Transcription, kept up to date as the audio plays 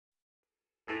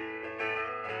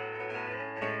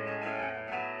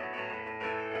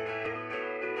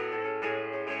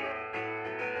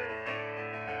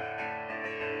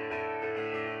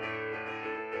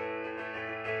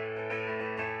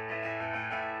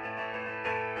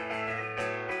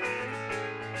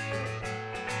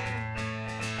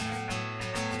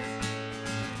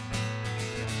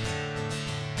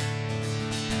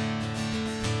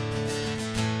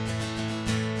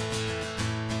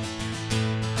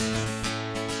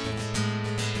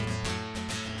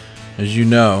As you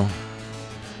know,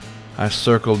 I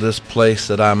circled this place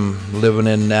that I'm living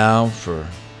in now for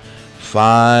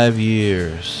 5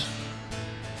 years,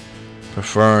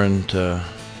 preferring to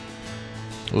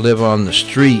live on the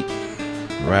street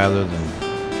rather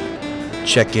than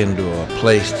check into a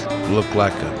place that looked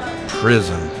like a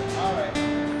prison.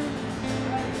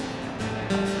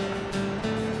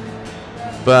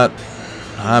 But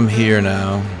I'm here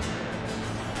now.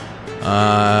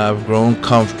 I've grown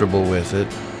comfortable with it.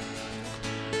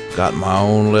 Got my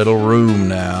own little room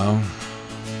now.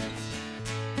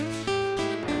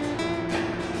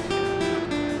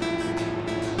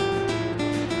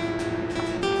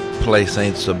 Place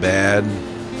ain't so bad,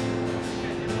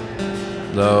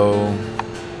 though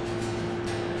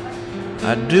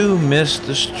I do miss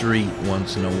the street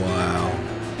once in a while.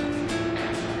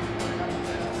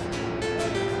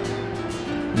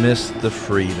 Miss the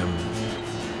freedom.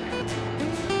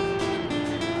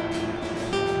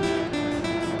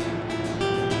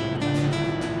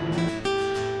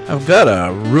 I've got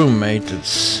a roommate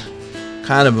that's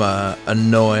kind of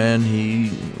annoying. He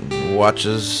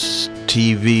watches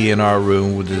TV in our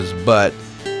room with his butt.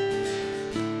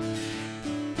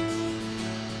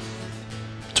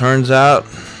 Turns out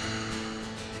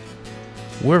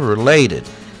we're related.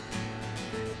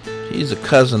 He's a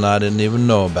cousin I didn't even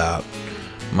know about.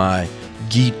 My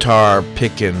guitar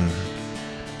picking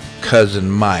cousin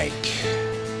Mike.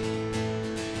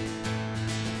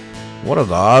 What are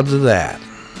the odds of that?